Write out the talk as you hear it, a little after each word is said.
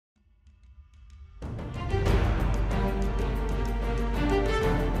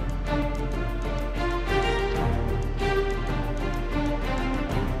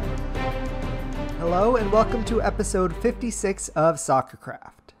Hello and welcome to episode 56 of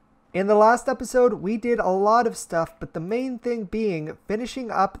Soccercraft. In the last episode, we did a lot of stuff, but the main thing being finishing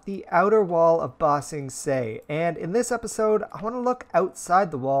up the outer wall of Bossing Say. And in this episode, I want to look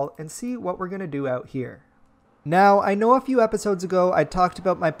outside the wall and see what we're going to do out here. Now, I know a few episodes ago I talked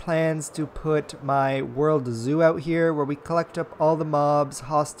about my plans to put my world zoo out here where we collect up all the mobs,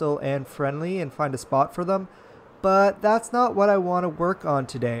 hostile and friendly, and find a spot for them. But that's not what I want to work on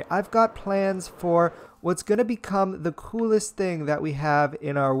today. I've got plans for what's going to become the coolest thing that we have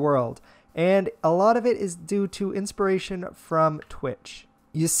in our world. And a lot of it is due to inspiration from Twitch.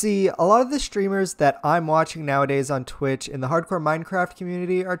 You see, a lot of the streamers that I'm watching nowadays on Twitch in the hardcore Minecraft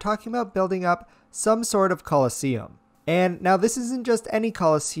community are talking about building up some sort of Colosseum. And now this isn't just any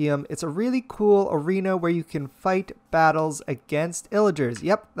Colosseum, it's a really cool arena where you can fight battles against illagers.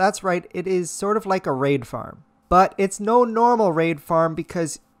 Yep, that's right, it is sort of like a raid farm. But it's no normal raid farm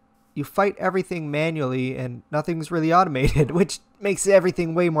because you fight everything manually and nothing's really automated, which makes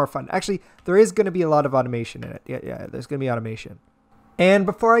everything way more fun. Actually, there is going to be a lot of automation in it. Yeah, there's going to be automation. And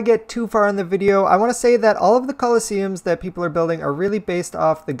before I get too far in the video, I want to say that all of the Colosseums that people are building are really based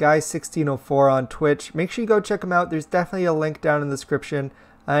off the guy 1604 on Twitch. Make sure you go check him out. There's definitely a link down in the description.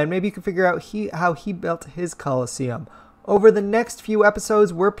 And maybe you can figure out how he built his Colosseum. Over the next few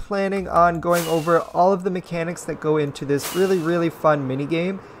episodes, we're planning on going over all of the mechanics that go into this really fun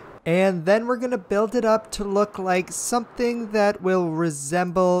minigame. And then we're going to build it up to look like something that will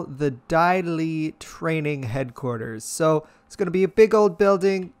resemble the Dai training headquarters. So it's going to be a big old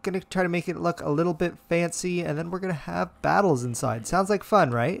building, going to try to make it look a little bit fancy, and then we're going to have battles inside. Sounds like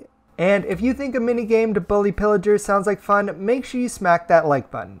fun, right? And if you think a minigame to bully pillagers sounds like fun, make sure you smack that like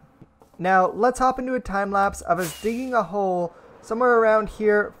button. Now, let's hop into a time-lapse of us digging a hole somewhere around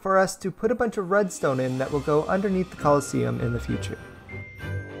here for us to put a bunch of redstone in that will go underneath the Colosseum in the future.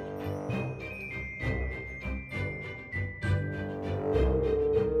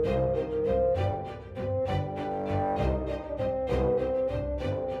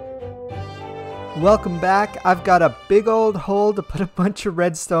 Welcome back. I've got a big old hole to put a bunch of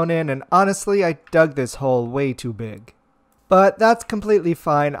redstone in, and honestly, I dug this hole way too big. But that's completely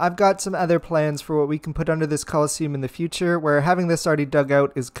fine. I've got some other plans for what we can put under this Colosseum in the future, where having this already dug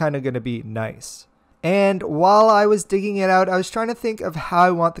out is kind of going to be nice. And while I was digging it out, I was trying to think of how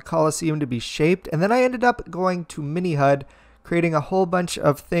I want the Colosseum to be shaped, and then I ended up going to MiniHUD, creating a whole bunch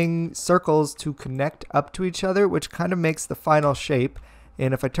of circles to connect up to each other, which kind of makes the final shape.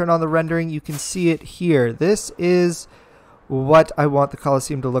 And if I turn on the rendering, you can see it here. This is what I want the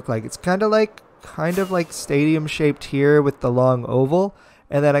Colosseum to look like. It's kind of like stadium shaped here with the long oval,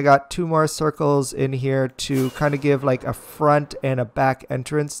 and then I got two more circles in here to kind of give like a front and a back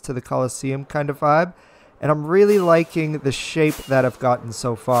entrance to the Colosseum kind of vibe, and I'm really liking the shape that I've gotten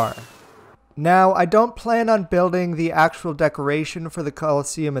so far. Now, I don't plan on building the actual decoration for the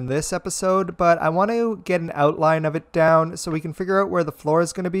Colosseum in this episode, but I want to get an outline of it down so we can figure out where the floor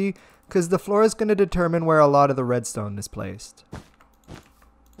is going to be, because the floor is going to determine where a lot of the redstone is placed.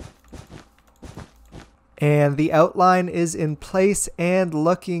 And the outline is in place and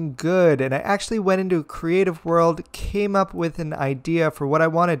looking good. And I actually went into a creative world, came up with an idea for what I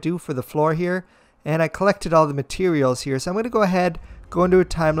want to do for the floor here, and I collected all the materials here. So I'm going to go ahead, go into a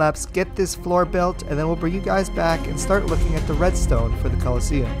time lapse, get this floor built, and then we'll bring you guys back and start looking at the redstone for the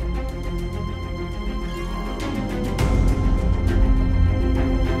Colosseum.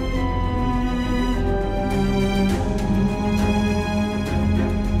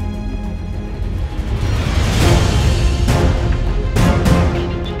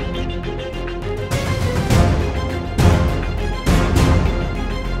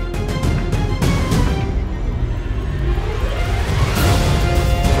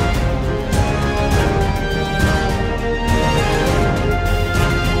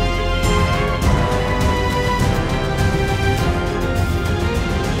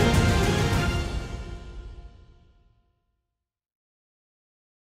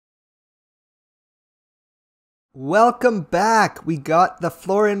 Welcome back! We got the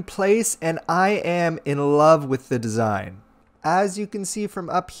floor in place and I am in love with the design. As you can see from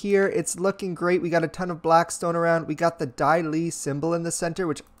up here, it's looking great. We got a ton of black stone around. We got the Dai symbol in the center,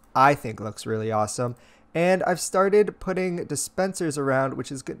 which I think looks really awesome. And I've started putting dispensers around,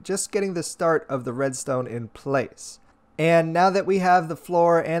 which is just getting the start of the redstone in place. And now that we have the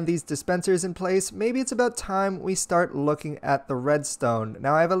floor and these dispensers in place, maybe it's about time we start looking at the redstone.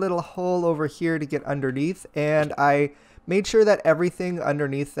 Now I have a little hole over here to get underneath, and I made sure that everything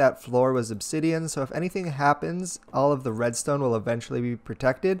underneath that floor was obsidian, so if anything happens, all of the redstone will eventually be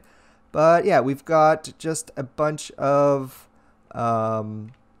protected. But yeah, we've got just a bunch of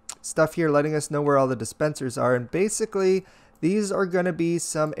stuff here letting us know where all the dispensers are, and basically these are going to be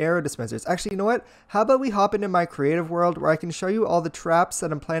some arrow dispensers. Actually, you know what? How about we hop into my creative world where I can show you all the traps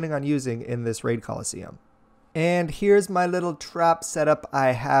that I'm planning on using in this raid Colosseum. And here's my little trap setup I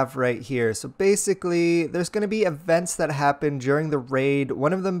have right here. So basically, there's going to be events that happen during the raid.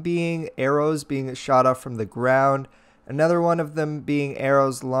 One of them being arrows being shot off from the ground. Another one of them being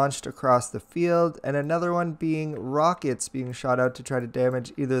arrows launched across the field. And another one being rockets being shot out to try to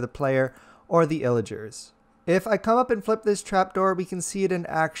damage either the player or the illagers. If I come up and flip this trapdoor, we can see it in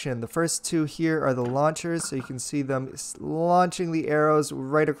action. The first two here are the launchers, so you can see them launching the arrows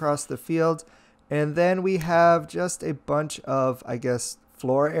right across the field. And then we have just a bunch of, I guess,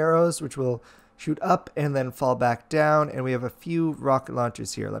 floor arrows, which will shoot up and then fall back down. And we have a few rocket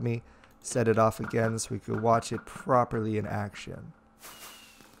launchers here. Let me set it off again so we can watch it properly in action.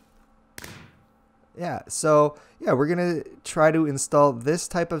 Yeah, so yeah, we're going to try to install this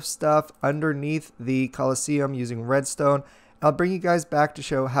type of stuff underneath the Colosseum using redstone. I'll bring you guys back to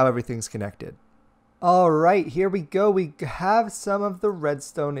show how everything's connected. All right, here we go. We have some of the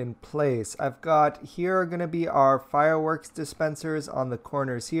redstone in place. I've got here are going to be our fireworks dispensers on the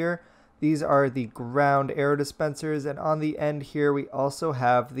corners here. These are the ground arrow dispensers, and on the end here we also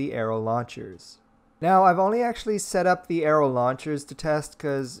have the arrow launchers. Now, I've only actually set up the arrow launchers to test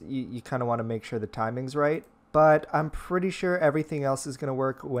because you kind of want to make sure the timing's right, but I'm pretty sure everything else is going to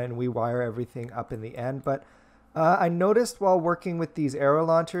work when we wire everything up in the end. But I noticed while working with these arrow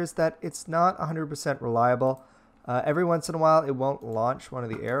launchers that it's not 100% reliable. Every once in a while it won't launch one of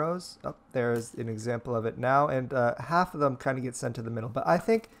the arrows. Oh, there's an example of it now, and half of them kind of get sent to the middle. But I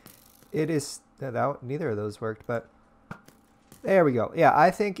think it is, neither of those worked, but there we go. Yeah, I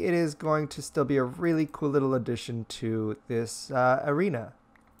think it is going to still be a really cool little addition to this arena.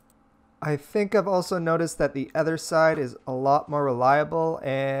 I think I've also noticed that the other side is a lot more reliable,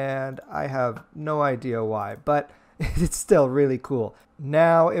 and I have no idea why, but it's still really cool.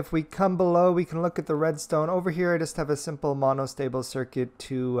 Now, if we come below, we can look at the redstone. Over here, I just have a simple monostable circuit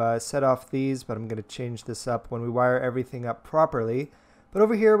to set off these, but I'm going to change this up when we wire everything up properly. But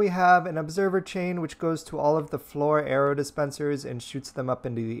over here, we have an observer chain, which goes to all of the floor arrow dispensers and shoots them up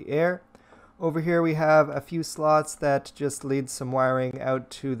into the air. Over here we have a few slots that just lead some wiring out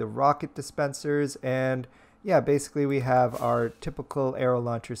to the rocket dispensers, and yeah, basically we have our typical arrow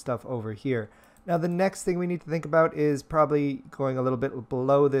launcher stuff over here. Now the next thing we need to think about is probably going a little bit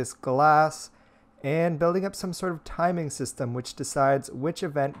below this glass and building up some sort of timing system which decides which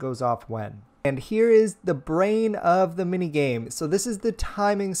event goes off when. And here is the brain of the minigame. So this is the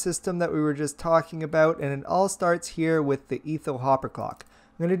timing system that we were just talking about, and it all starts here with the etho hopper clock.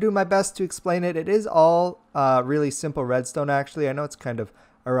 I'm going to do my best to explain it. It is all really simple redstone, actually. I know it's kind of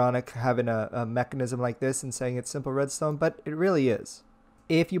ironic having a mechanism like this and saying it's simple redstone, but it really is.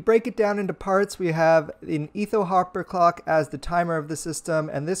 If you break it down into parts, we have an etho hopper clock as the timer of the system,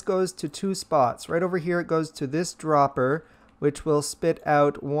 and this goes to two spots. Right over here it goes to this dropper, which will spit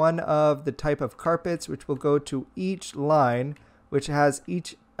out one of the type of carpets, which will go to each line, which has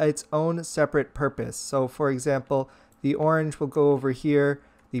each its own separate purpose. So for example, the orange will go over here,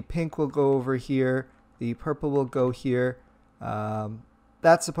 the pink will go over here, the purple will go here.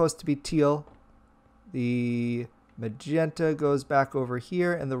 That's supposed to be teal. The magenta goes back over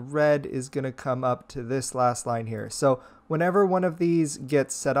here, and the red is going to come up to this last line here. So whenever one of these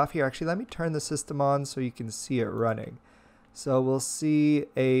gets set off here, actually let me turn the system on so you can see it running. So we'll see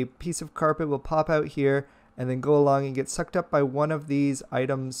a piece of carpet will pop out here and then go along and get sucked up by one of these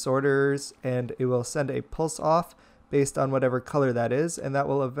item sorters, and it will send a pulse off based on whatever color that is, and that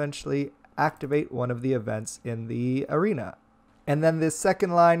will eventually activate one of the events in the arena. And then this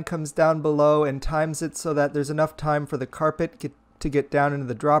second line comes down below and times it so that there's enough time for the carpet to get down into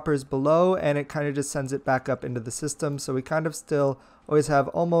the droppers below, and it kind of just sends it back up into the system. So we kind of still always have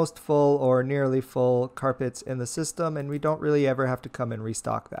almost full or nearly full carpets in the system, and we don't really ever have to come and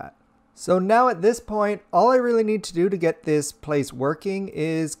restock that. So now at this point, all I really need to do to get this place working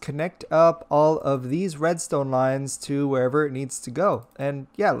is connect up all of these redstone lines to wherever it needs to go. And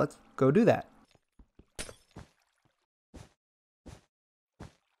yeah, let's go do that.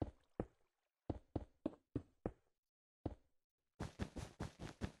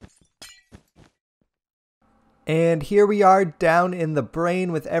 And here we are down in the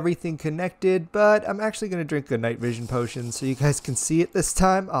brain with everything connected, but I'm actually going to drink a night vision potion so you guys can see it this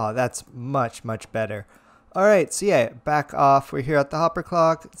time. Oh, that's much, much better. Alright, so yeah, back off. We're here at the hopper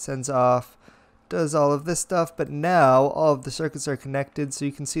clock. It sends off, does all of this stuff, but now all of the circuits are connected, so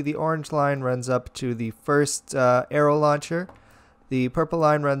you can see the orange line runs up to the first arrow launcher. The purple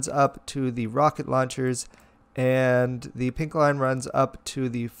line runs up to the rocket launchers, and the pink line runs up to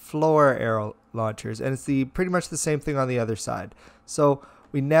the floor arrow launchers, and it's pretty much the same thing on the other side. So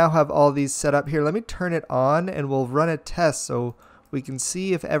we now have all these set up here. Let me turn it on and we'll run a test so we can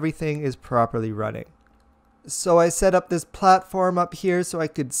see if everything is properly running. So I set up this platform up here so I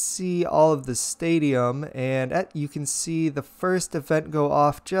could see all of the stadium, and you can see the first event go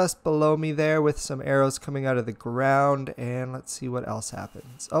off just below me there with some arrows coming out of the ground, and let's see what else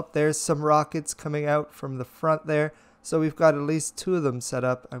happens. Oh, there's some rockets coming out from the front there, so we've got at least 2 of them set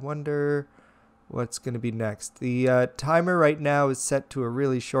up. I wonder what's going to be next. The timer right now is set to a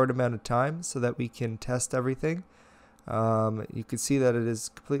really short amount of time so that we can test everything. You can see that it is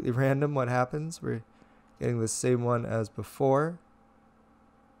completely random what happens. We're getting the same one as before.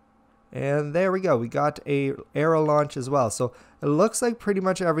 And there we go. We got a arrow launch as well. So it looks like pretty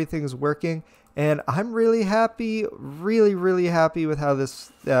much everything's working. And I'm really happy, really happy with how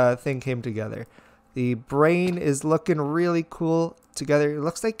this thing came together. The brain is looking really cool together. It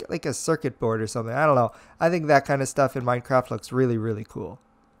looks like a circuit board or something. I don't know. I think that kind of stuff in Minecraft looks really cool.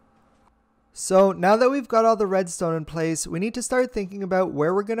 So now that we've got all the redstone in place, we need to start thinking about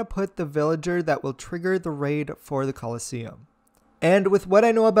where we're going to put the villager that will trigger the raid for the Colosseum. And with what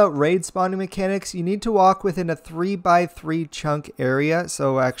I know about raid spawning mechanics, you need to walk within a 3x3 chunk area.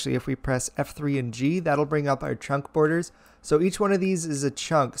 So actually if we press F3 and G, that'll bring up our chunk borders. So each one of these is a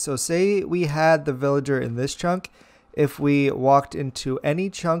chunk. So say we had the villager in this chunk. If we walked into any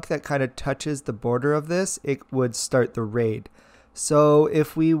chunk that kind of touches the border of this, it would start the raid. So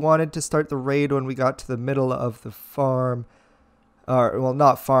if we wanted to start the raid when we got to the middle of the farm, or well,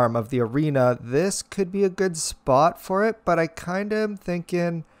 not farm, of the arena, this could be a good spot for it, but I kind of am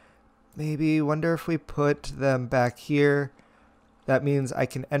thinking maybe wonder if we put them back here. That means I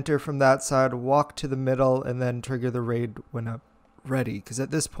can enter from that side, walk to the middle, and then trigger the raid when I'm ready. Because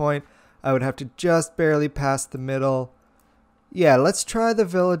at this point, I would have to just barely pass the middle. Yeah, let's try the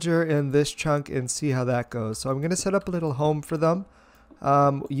villager in this chunk and see how that goes. So I'm going to set up a little home for them.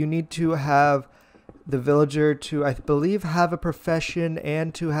 You need to have the villager to, I believe, have a profession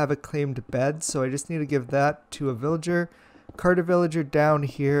and to have a claimed bed. So I just need to give that to a villager. Cart a villager down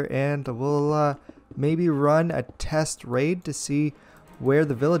here, and we'll maybe run a test raid to see where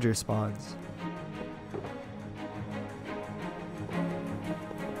the villager spawns.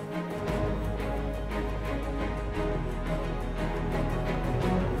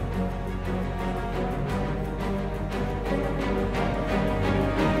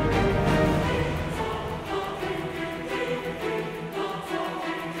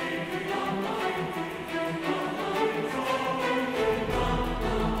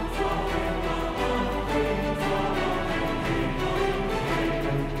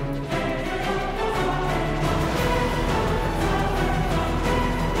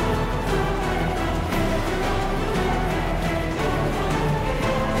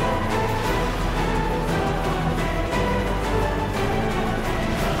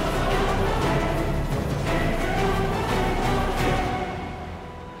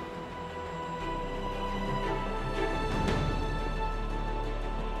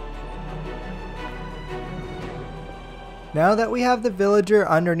 Now that we have the villager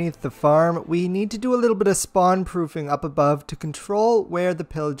underneath the farm, we need to do a little bit of spawn proofing up above to control where the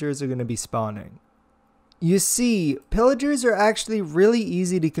pillagers are going to be spawning. You see, pillagers are actually really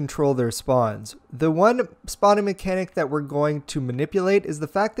easy to control their spawns. The one spawning mechanic that we're going to manipulate is the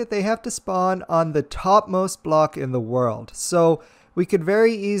fact that they have to spawn on the topmost block in the world. So we could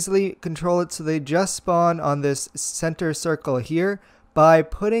very easily control it so they just spawn on this center circle here, by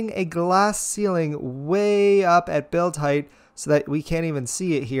putting a glass ceiling way up at build height so that we can't even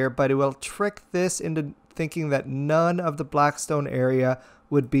see it here, but it will trick this into thinking that none of the Blackstone area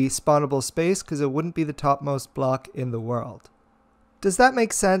would be spawnable space because it wouldn't be the topmost block in the world. Does that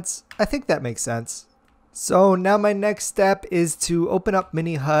make sense? I think that makes sense. So now my next step is to open up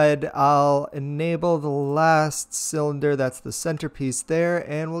Mini HUD. I'll enable the last cylinder, that's the centerpiece there,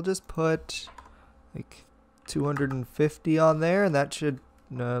 and we'll just put like 250 on there, and that should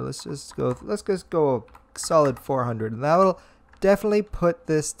let's just go a solid 400, and that will definitely put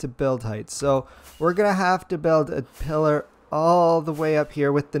this to build height. So we're gonna have to build a pillar all the way up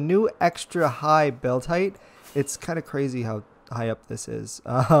here with the new extra high build height. It's kind of crazy how high up this is.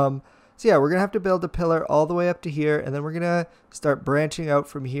 So yeah, we're gonna have to build a pillar all the way up to here, and then we're gonna start branching out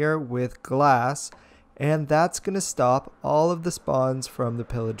from here with glass. And that's going to stop all of the spawns from the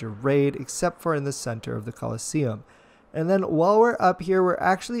pillager raid, except for in the center of the Colosseum. And then while we're up here, we're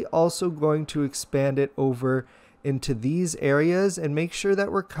actually also going to expand it over into these areas and make sure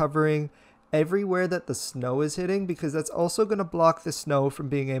that we're covering everywhere that the snow is hitting, because that's also going to block the snow from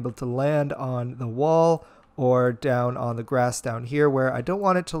being able to land on the wall or down on the grass down here where I don't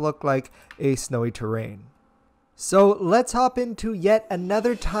want it to look like a snowy terrain. So let's hop into yet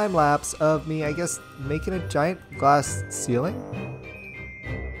another time lapse of me, I guess, making a giant glass ceiling.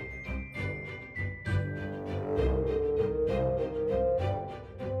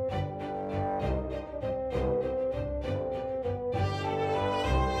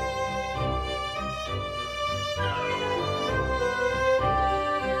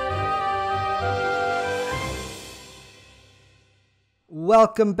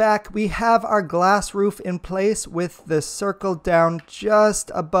 Welcome back. We have our glass roof in place with the circle down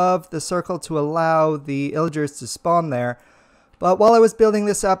just above the circle to allow the illagers to spawn there. But while I was building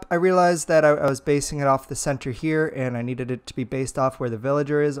this up, I realized that I was basing it off the center here and I needed it to be based off where the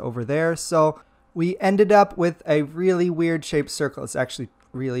villager is over there. So we ended up with a really weird shaped circle. It's actually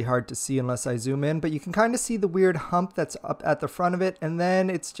really hard to see unless I zoom in, but you can kind of see the weird hump that's up at the front of it, and then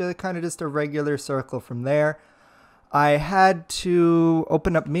it's just kind of just a regular circle from there. I had to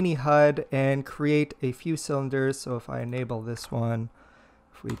open up mini HUD and create a few cylinders. So if I enable this one,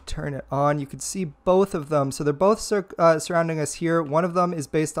 if we turn it on, you can see both of them. So they're both surrounding us here. One of them is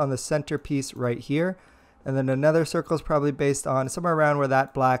based on the centerpiece right here. And then another circle is probably based on somewhere around where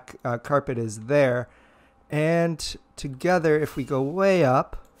that black carpet is there. And together, if we go way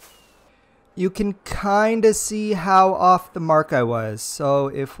up, you can kind of see how off the mark I was. So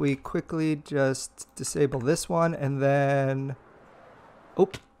if we quickly just disable this one and then... Oh,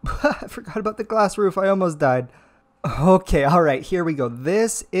 I forgot about the glass roof. I almost died. Okay, all right, here we go.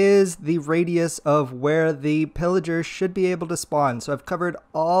 This is the radius of where the pillagers should be able to spawn. So I've covered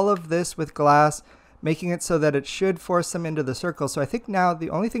all of this with glass, making it so that it should force them into the circle. So I think now the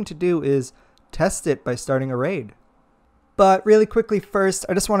only thing to do is test it by starting a raid. But really quickly first,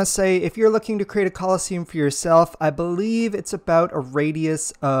 I just want to say, if you're looking to create a Colosseum for yourself, I believe it's about a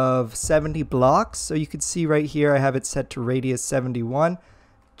radius of 70 blocks. So you can see right here, I have it set to radius 71,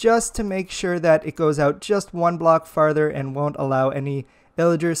 just to make sure that it goes out just one block farther and won't allow any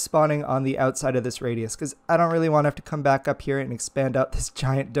illagers spawning on the outside of this radius, because I don't really want to have to come back up here and expand out this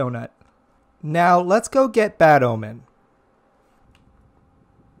giant donut. Now let's go get Bad Omen.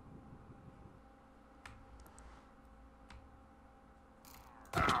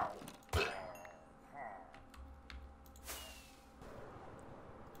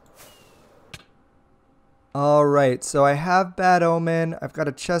 Alright, so I have Bad Omen. I've got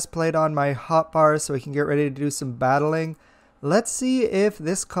a chest plate on my hotbar so we can get ready to do some battling. Let's see if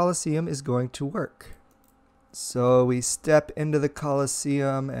this Colosseum is going to work. So we step into the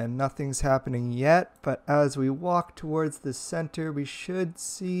Colosseum and nothing's happening yet, but as we walk towards the center, we should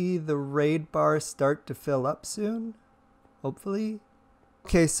see the raid bar start to fill up soon, hopefully.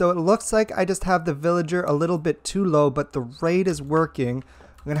 Okay, so it looks like I just have the villager a little bit too low, but the raid is working.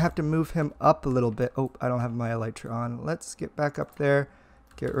 I'm going to have to move him up a little bit. Oh, I don't have my elytra on. Let's get back up there.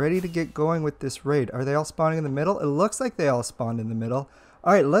 Get ready to get going with this raid. Are they all spawning in the middle? It looks like they all spawned in the middle.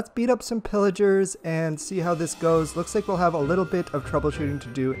 Alright, let's beat up some pillagers and see how this goes. Looks like we'll have a little bit of troubleshooting to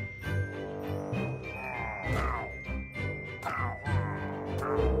do.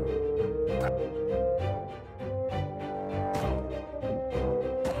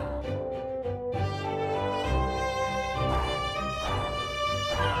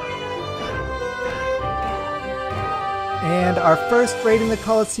 And our first raid in the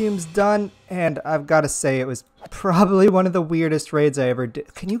Colosseum's done, and I've got to say it was probably one of the weirdest raids I ever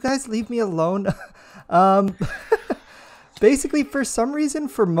did. Can you guys leave me alone? Basically, for some reason,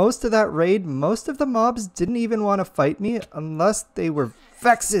 for most of that raid, most of the mobs didn't even want to fight me unless they were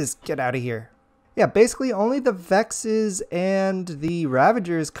Vexes. Get out of here. Yeah, basically only the Vexes and the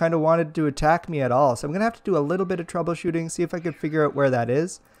Ravagers kind of wanted to attack me at all. So I'm going to have to do a little bit of troubleshooting, see if I can figure out where that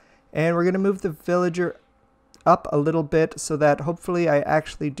is. And we're going to move the villager up a little bit so that hopefully I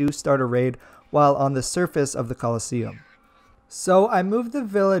actually do start a raid while on the surface of the Colosseum. So I moved the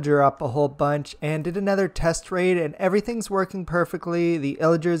villager up a whole bunch and did another test raid, and everything's working perfectly. The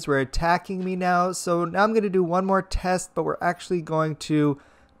illagers were attacking me now, so now I'm going to do one more test, but we're actually going to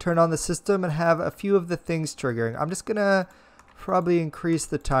turn on the system and have a few of the things triggering. I'm just going to probably increase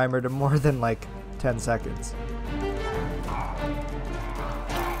the timer to more than like 10 seconds.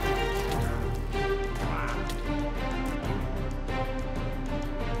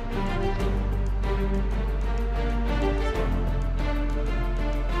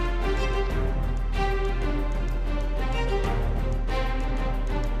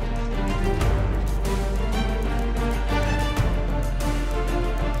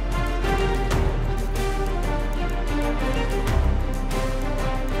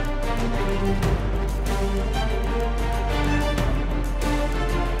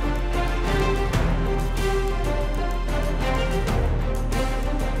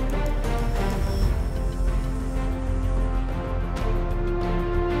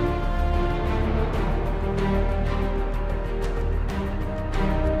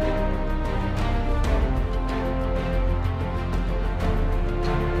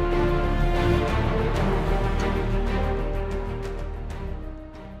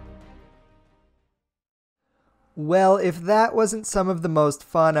 Well, if that wasn't some of the most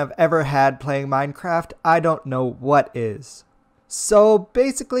fun I've ever had playing Minecraft, I don't know what is. So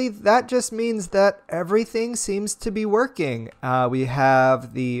basically, that just means that everything seems to be working. We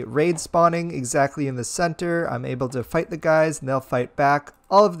have the raid spawning exactly in the center. I'm able to fight the guys and they'll fight back.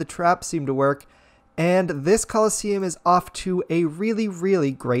 All of the traps seem to work. And this Colosseum is off to a really,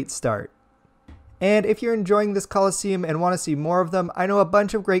 really great start. And if you're enjoying this Colosseum and want to see more of them, I know a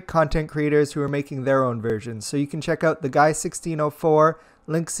bunch of great content creators who are making their own versions. So you can check out the Guy1604,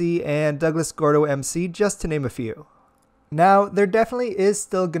 Linkzzey, and DouglasGordoMC, just to name a few. Now, there definitely is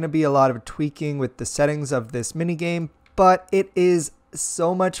still going to be a lot of tweaking with the settings of this minigame, but it is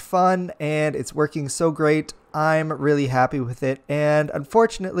so much fun and it's working so great. I'm really happy with it, and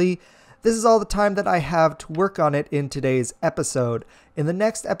unfortunately, this is all the time that I have to work on it in today's episode. In the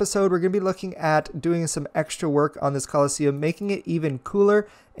next episode, we're going to be looking at doing some extra work on this Colosseum, making it even cooler,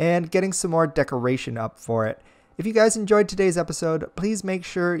 and getting some more decoration up for it. If you guys enjoyed today's episode, please make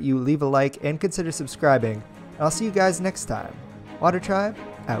sure you leave a like and consider subscribing. And I'll see you guys next time. Water Tribe,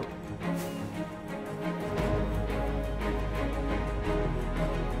 out.